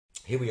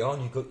here we are,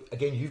 and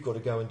you've got to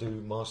go and do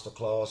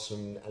masterclass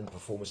and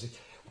performances.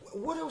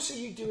 What else are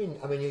you doing?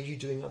 I mean, are you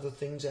doing other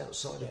things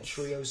outside of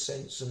Trio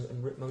Sense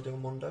and Ritmo del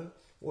Mondo?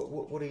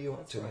 What are you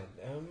up to? Right.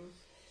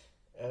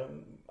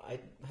 I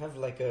have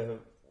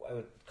I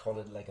would call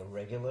it like a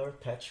regular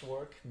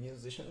patchwork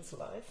musician's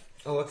life.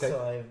 Oh, okay.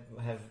 So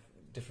I have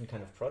different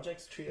kind of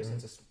projects. Trio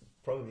Sense is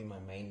probably my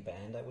main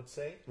band, I would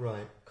say.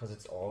 Right. Because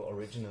it's all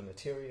original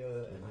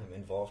material and I'm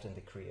involved in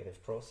the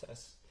creative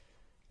process.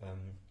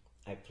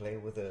 I play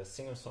with a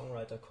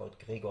singer-songwriter called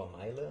Gregor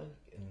Meile,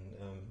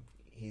 and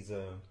he's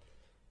a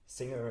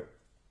singer.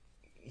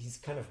 He's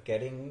kind of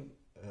getting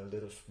a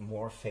little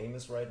more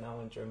famous right now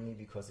in Germany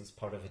because he's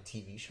part of a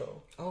TV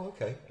show. Oh,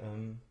 okay.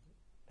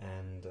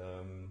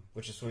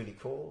 Which is really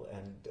cool,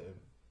 and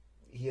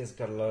he has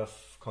got a lot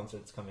of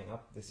concerts coming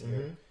up this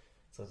year,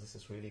 so this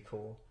is really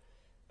cool.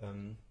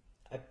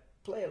 I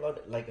play a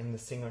lot like in the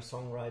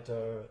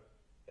singer-songwriter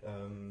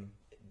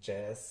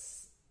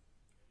jazz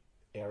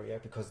area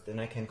because then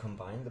I can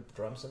combine the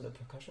drums and the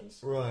percussions.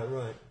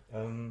 Right.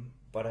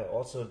 But I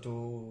also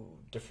do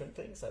different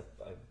things. I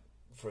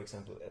for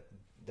example,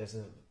 there's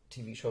a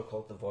TV show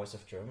called The Voice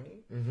of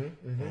Germany,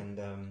 and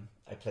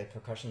I play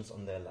percussions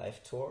on their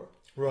live tour.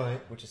 Right.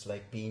 Which is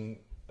like being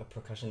a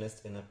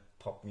percussionist in a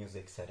pop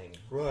music setting.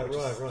 Right.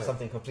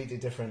 Something completely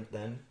different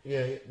then.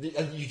 Yeah.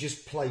 And you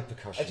just play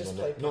percussion I just on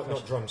play that,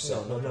 not drum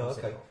set. No,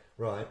 Okay.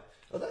 Right.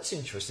 Oh, that's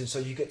interesting. So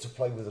you get to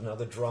play with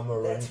another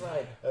drummer. That's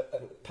right.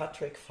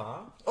 Patrick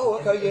Farr. Oh,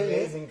 okay. Yeah.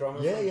 Amazing drummer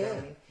from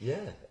Germany.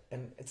 Yeah.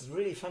 And it's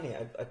really funny.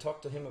 I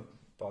talked to him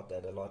about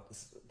that a lot.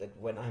 Is that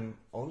when I'm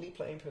only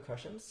playing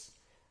percussions,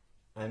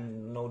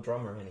 I'm no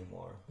drummer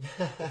anymore.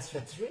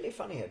 It's really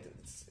funny.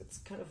 It's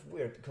kind of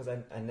weird because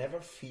I never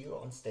feel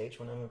on stage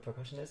when I'm a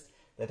percussionist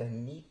that I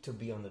need to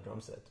be on the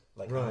drum set.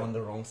 Like I'm on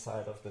the wrong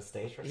side of the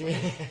stage or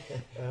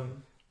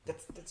something.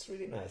 That's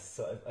really nice.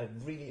 So I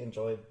really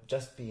enjoy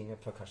just being a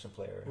percussion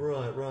player.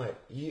 Right.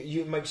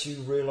 It makes you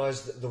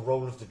realise the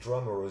role of the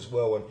drummer as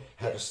well and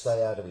how to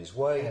stay out of his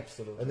way.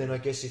 Absolutely. And then I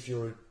guess if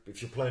you're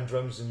playing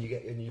drums and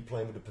you're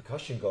playing with the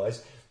percussion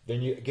guys,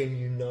 then you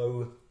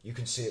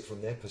can see it from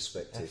their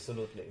perspective.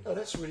 Absolutely. Oh,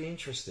 that's really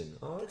interesting.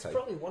 Oh, okay. That's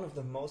probably one of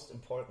the most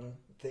important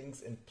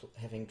things in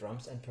having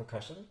drums and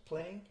percussion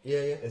playing. Yeah.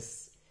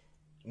 Is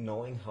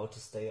knowing how to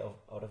stay out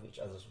of each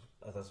other's way.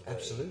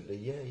 Absolutely,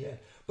 yeah.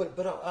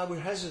 But I would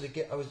hazard a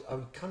guess. I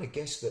would kind of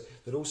guess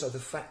that also the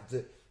fact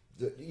that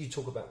you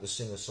talk about the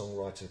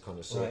singer-songwriter kind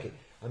of circuit. Right.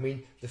 I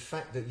mean, the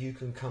fact that you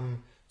can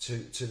come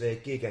to their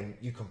gig and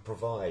you can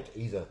provide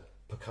either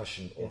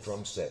percussion or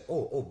drum set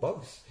or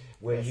both,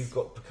 where you've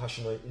got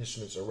percussion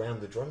instruments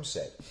around the drum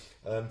set.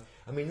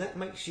 I mean, that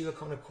makes you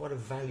quite a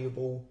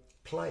valuable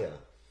player.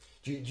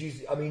 Do you?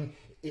 I mean,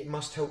 it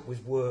must help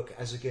with work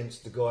as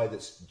against the guy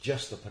that's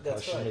just a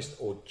percussionist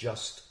or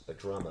just a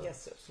drummer.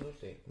 Yes,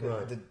 absolutely.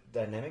 Right. The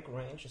dynamic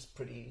range is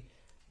pretty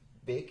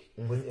big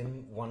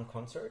within one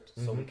concert,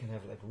 so we can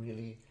have like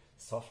really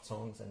soft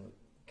songs and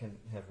can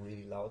have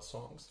really loud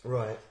songs.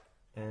 Right.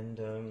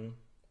 And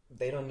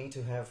they don't need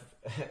to have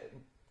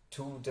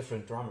two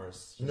different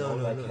drummers. No.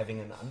 Having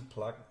an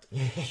unplugged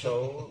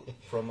show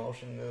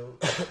promotional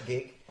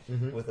gig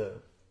with a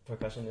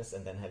percussionist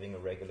and then having a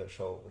regular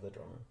show with a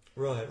drummer.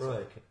 Right.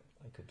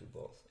 I could do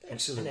both.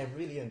 Excellent. And I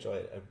really enjoy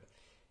it.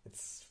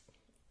 It's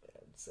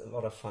a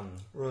lot of fun.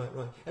 Right.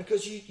 And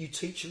because you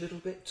teach a little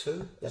bit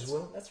too as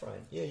well. That's right.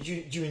 Yeah.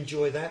 Do you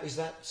enjoy that? Is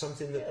that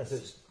something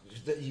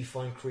that you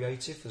find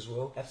creative as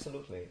well?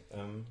 Absolutely.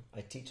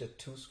 I teach at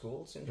 2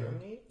 schools in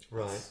Germany.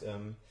 Right.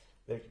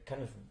 They're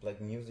kind of like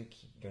music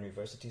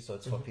universities, so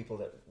it's for people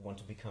that want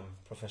to become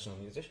professional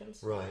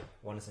musicians. Right.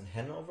 One is in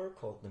Hanover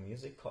called the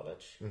Music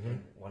College,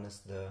 and one is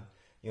the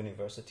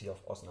University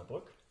of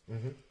Osnabrück.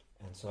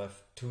 And so I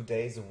have 2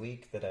 days a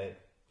week that I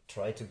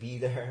try to be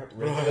there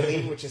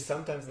regularly, which is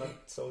sometimes not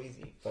so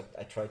easy, but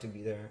I try to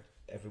be there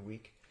every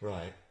week.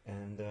 Right.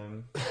 And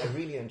I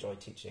really enjoy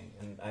teaching.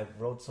 And I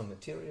wrote some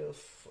material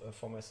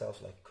for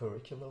myself, like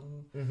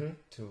curriculum,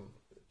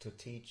 to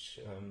teach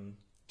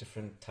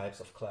different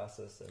types of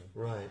classes. And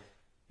right.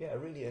 Yeah, I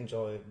really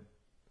enjoy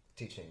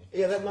teaching.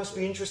 Yeah, that must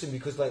be interesting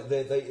because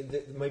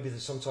maybe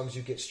sometimes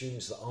you get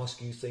students that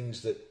ask you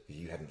things that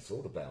you hadn't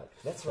thought about.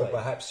 That's right. Or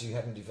perhaps you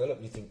hadn't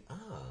developed. You think,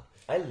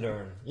 I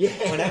learn. Yeah.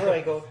 Whenever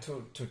I go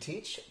to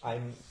teach, I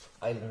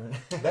learn.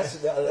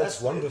 That's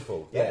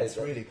wonderful. Yeah, it's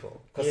really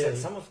cool. Because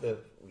some of the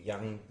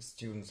young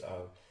students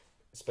are,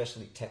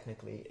 especially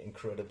technically,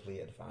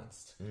 incredibly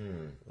advanced.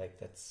 Like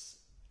that's.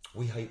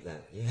 We hate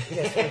that. Yeah.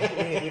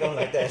 Yes, we don't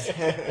like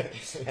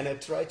that. And I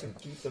try to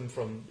keep them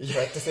from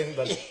practicing,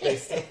 but they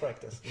still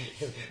practice.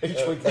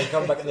 Each week they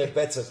come back and they're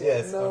better.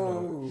 Yes.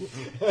 No.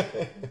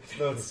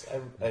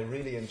 I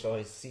really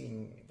enjoy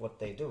seeing what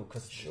they do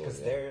because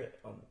they're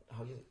on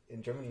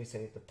in Germany you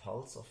say the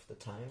pulse of the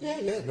time.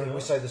 Yeah. No,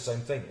 we say the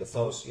same thing. The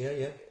pulse.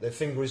 Yeah. Their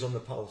finger is on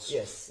the pulse.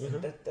 Yes.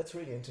 That's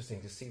really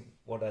interesting to see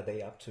what are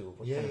they up to.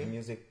 What kind of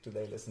music do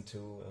they listen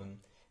to?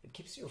 It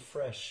keeps you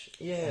fresh.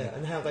 Yeah,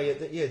 and how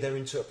their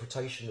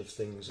interpretation of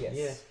things.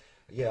 Yes.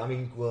 Yeah. I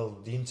mean, well,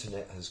 the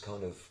internet has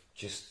kind of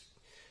just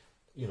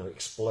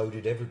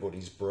exploded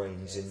everybody's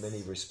brains in Yes.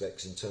 many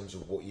respects in terms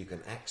of what you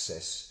can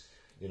access.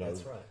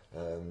 That's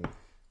right.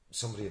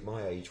 Somebody of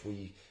my age,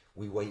 we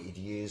waited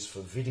years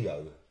for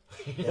video.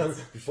 Yes.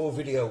 Before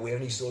video, we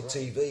only saw That's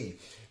right. TV,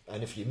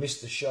 and if you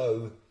missed the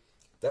show,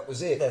 that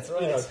was it. That's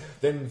right.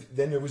 Then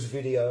there was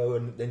video,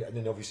 and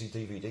then obviously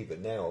DVD. But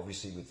now,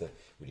 obviously, with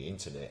the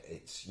internet,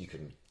 you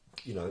can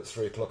at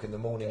 3 o'clock in the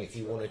morning, if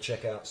you want to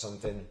check out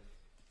something,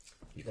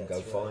 you can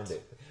That's go find right.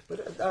 it.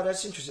 But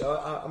that's interesting.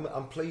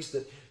 I'm pleased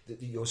that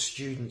your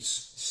students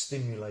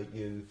stimulate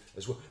you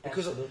as well,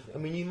 because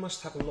Absolutely. you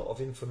must have a lot of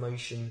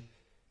information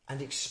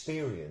and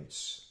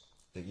experience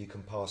that you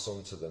can pass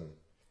on to them.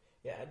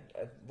 Yeah,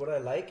 what I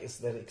like is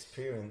that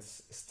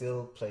experience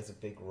still plays a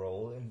big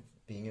role in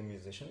being a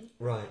musician.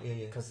 Right.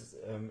 Yeah. Because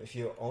if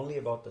you're only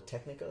about the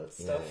technical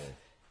stuff, Yeah.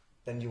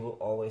 then you will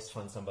always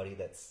find somebody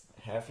that's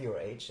half your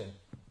age and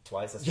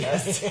twice as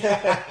fast.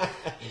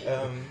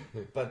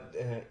 But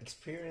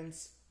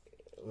experience,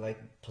 like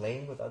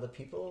playing with other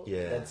people,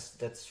 Yeah.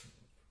 that's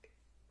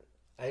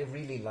I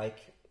really like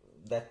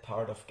that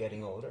part of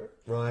getting older.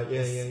 Right.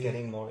 Yeah. is Yeah.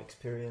 getting more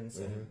experience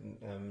and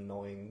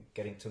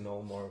getting to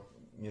know more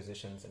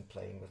musicians and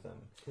playing with them.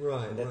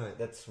 Right. And Right.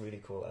 that's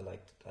really cool. I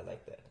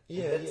like that.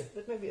 Yeah, And yeah.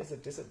 that maybe is a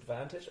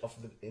disadvantage of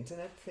the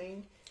internet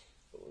thing,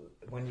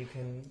 when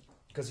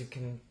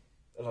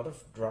a lot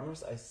of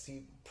drummers I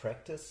see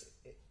practice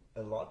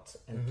a lot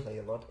and play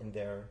a lot in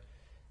their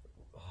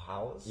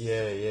house.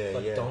 Yeah.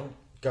 but Yeah. don't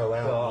Go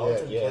out. go out yeah.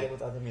 and Yeah. play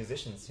with other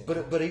musicians. You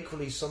know? But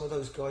equally, some of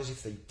those guys,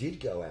 if they did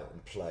go out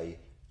and play,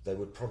 they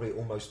would probably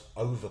almost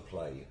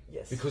overplay.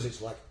 Yes. Because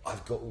it's like,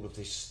 I've got all of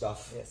this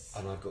stuff Yes.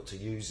 and I've got to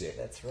use it.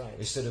 That's right.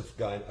 Instead of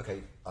going,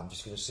 okay, I'm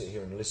just going to sit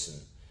here and listen,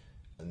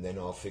 and then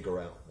I'll figure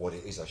out what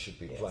it is I should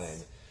be Yes.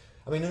 playing.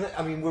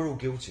 We're all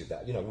guilty of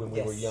that. When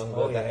we were Yes. younger,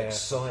 Oh, that yeah,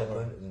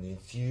 excitement and the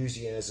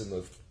enthusiasm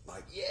of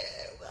like,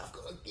 well, I've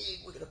got a gig,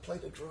 we're going to play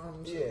the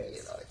drums. and,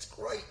 Yes. it's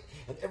great,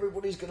 and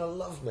everybody's going to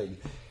love me.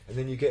 And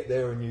then you get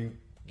there, and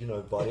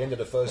by the end of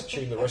the first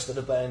tune, the rest of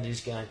the band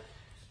is going,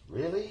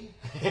 really?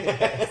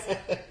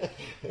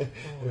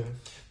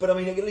 But at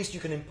least you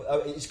can.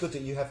 It's good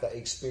that you have that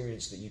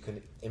experience that you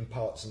can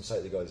impart and say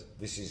to the guys,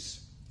 this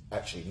is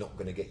actually not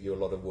going to get you a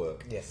lot of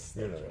work. Yes,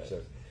 that's right.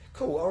 So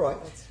cool. All right.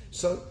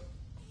 So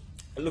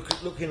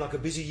looking like a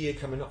busy year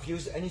coming up for you.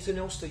 Is there anything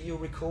else that you're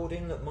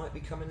recording that might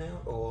be coming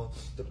out, or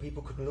that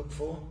people could look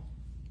for?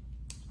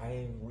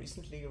 I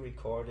recently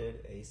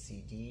recorded a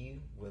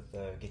CD with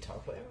a guitar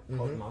player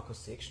called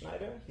Markus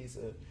Segschneider. He's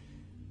a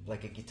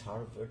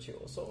guitar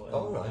virtuoso. And,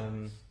 Oh,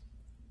 right.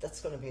 That's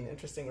going to be an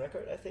interesting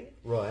record, I think.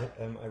 Right.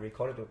 I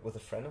recorded it with a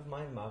friend of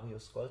mine,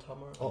 Marius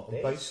Goldhammer, Oh, on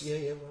bass. bass.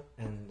 Yeah. Right.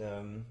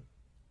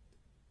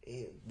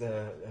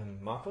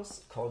 And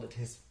Markus called it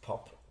his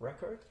pop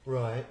record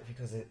Right.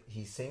 because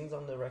he sings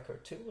on the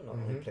record too, not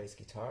only plays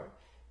guitar.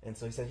 And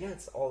so he said,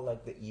 it's all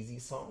like the easy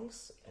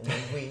songs. And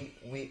then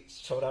we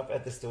showed up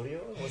at the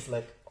studio. It was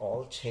like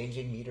all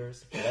changing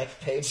meters, black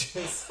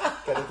pages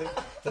kind of thing.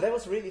 So that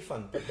was really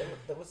fun. But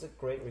that was a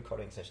great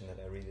recording session that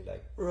I really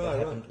liked. Right, That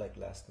happened like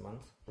last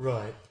month.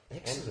 Right.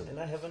 Excellent. And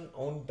I have an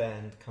own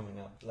band coming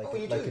up, Oh,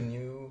 you like do? a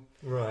new,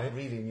 Right.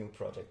 really new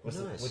project,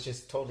 Nice. which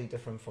is totally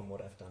different from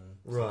what I've done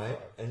Right.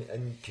 so far.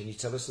 And can you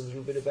tell us a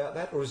little bit about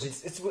that, or is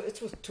it? It's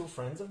with two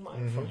friends of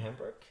mine from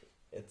Hamburg.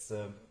 It's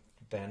a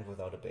band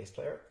without a bass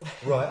player.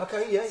 Right.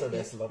 Okay. Yeah. So yeah.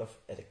 there's a lot of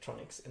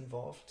electronics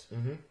involved,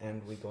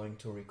 and we're going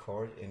to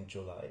record in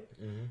July.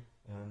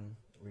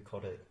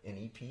 Record an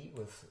EP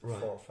with Right.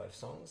 4 or 5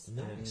 songs,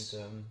 Nice.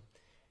 and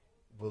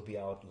we'll be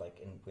out like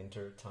in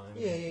winter time.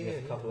 Yeah, we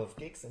have a couple yeah. of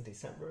gigs in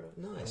December.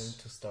 Nice.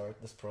 To start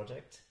this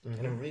project,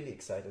 and I'm really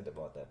excited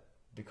about that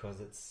because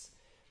it's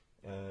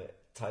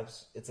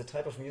a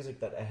type of music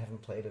that I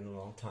haven't played in a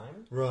long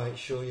time. Right,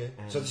 sure, yeah.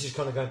 And So this is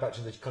kind of going back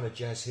to the kind of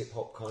jazz, hip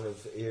hop kind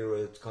of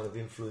era, kind of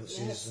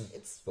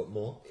influences, but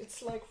more.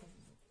 It's like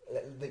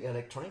the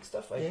electronic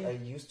stuff. I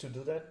used to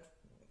do that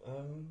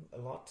a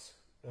lot,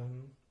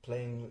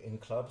 playing in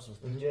clubs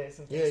with DJs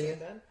and things like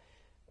that.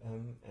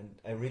 And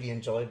I really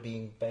enjoy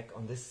being back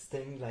on this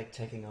thing, like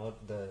checking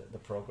out the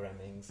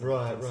programmings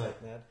and things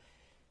like that,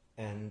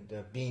 and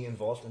being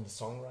involved in the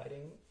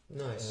songwriting.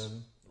 Nice.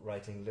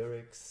 Writing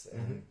lyrics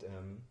and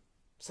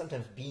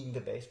sometimes being the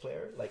bass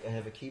player. Like I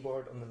have a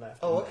keyboard on the left.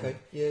 Oh, okay.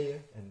 Yeah.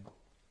 And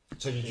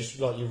So you just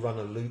like you run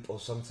a loop or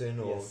something,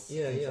 or yes,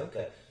 yeah, things like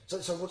okay.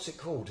 that. So what's it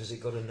called? Has it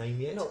got a name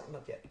yet? No,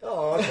 not yet.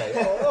 Oh, okay.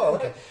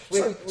 Okay.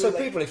 We're So like-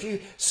 people, if you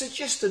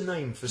suggest a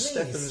name for Please.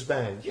 Stephan's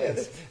band, yeah,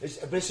 Yes.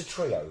 but it's a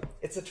trio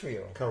It's a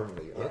trio.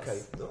 currently. Yes.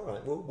 Okay, all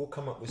right. We'll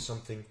come up with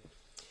something.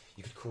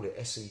 You could call it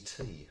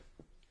SET.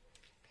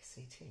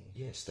 SET.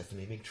 see. Yeah, Stephan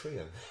Emig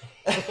Trio.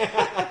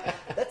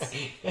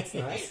 That's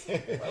nice.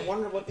 I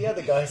wonder what the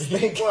other guys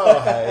think. Well,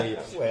 hey,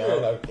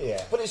 well,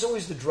 yeah. But it's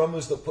always the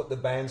drummers that put the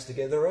bands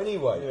together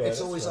anyway. Yeah, it's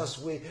always right.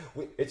 us.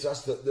 It's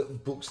us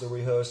that books the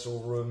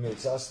rehearsal room.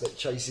 It's us that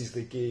chases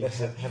the gigs.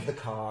 Have the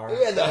car.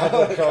 Yeah, they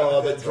have the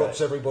car that That's drops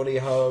right. everybody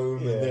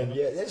home, Yeah. and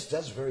then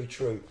that's very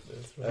true.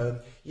 That's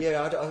right.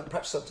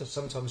 Perhaps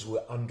sometimes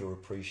we're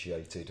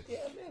underappreciated. Yeah,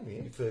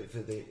 maybe. For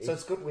the So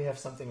it's good we have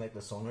something like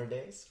the Sonar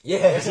Days.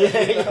 Yes,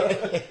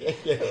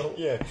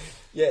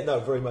 yeah, no,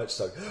 very much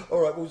so.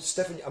 All right, well,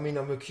 Stephan, I mean,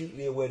 I'm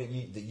acutely aware that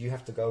you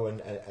have to go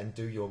and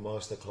do your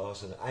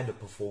masterclass and a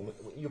performance.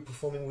 You're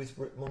performing with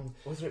Ritmond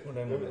With Rick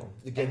Modemo.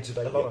 again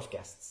today. A lot of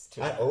guests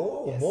too. Yes.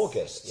 More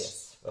guests.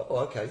 Yes. Oh,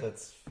 okay.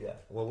 That's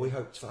Well, we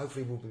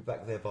hopefully we'll be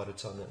back there by the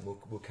time that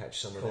we'll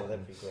catch some of Cool, that.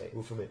 that'd be great.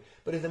 We'll film it.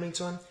 But in the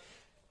meantime,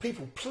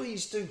 people,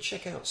 please do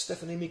check out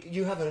Stephan Emig.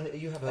 You have a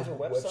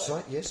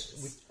website, yes?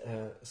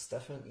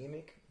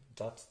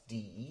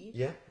 StephanEmig.de.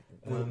 Yeah.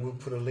 We'll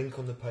put a link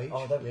on the page.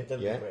 Oh, that'd be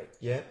great.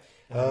 Yeah.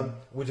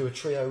 We'll do a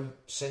Trio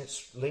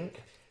Sense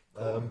link.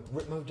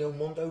 Ritmo Del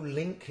Mondo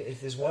link if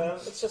there's one.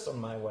 It's just on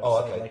my website,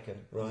 Oh, okay. like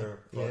under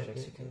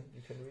projects. You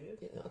can read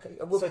it. Yeah, okay.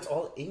 So it's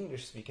all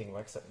English-speaking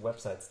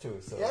websites too.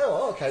 So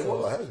Okay. so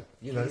Well, hey,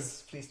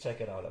 please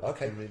check it out.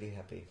 Okay. I'd be really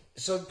happy.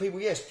 So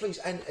people, yes, please,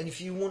 and if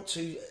you want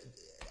to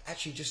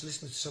actually just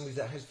listen to somebody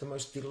that has the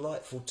most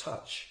delightful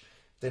touch,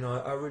 then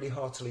I really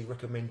heartily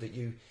recommend that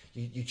you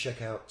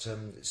check out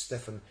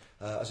Stephan.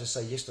 As I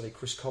say, yesterday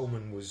Chris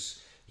Coleman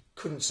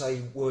couldn't say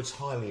words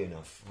highly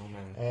enough. Oh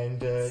man! And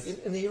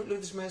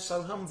this man's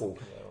so humble.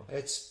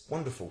 It's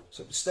wonderful.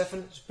 So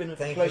Stephan, it's been a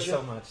Thank pleasure. you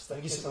so much.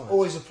 Thank you so much.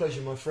 Always a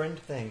pleasure, my friend.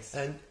 Thanks.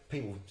 And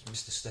people,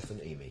 Mr. Stephan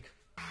Emig.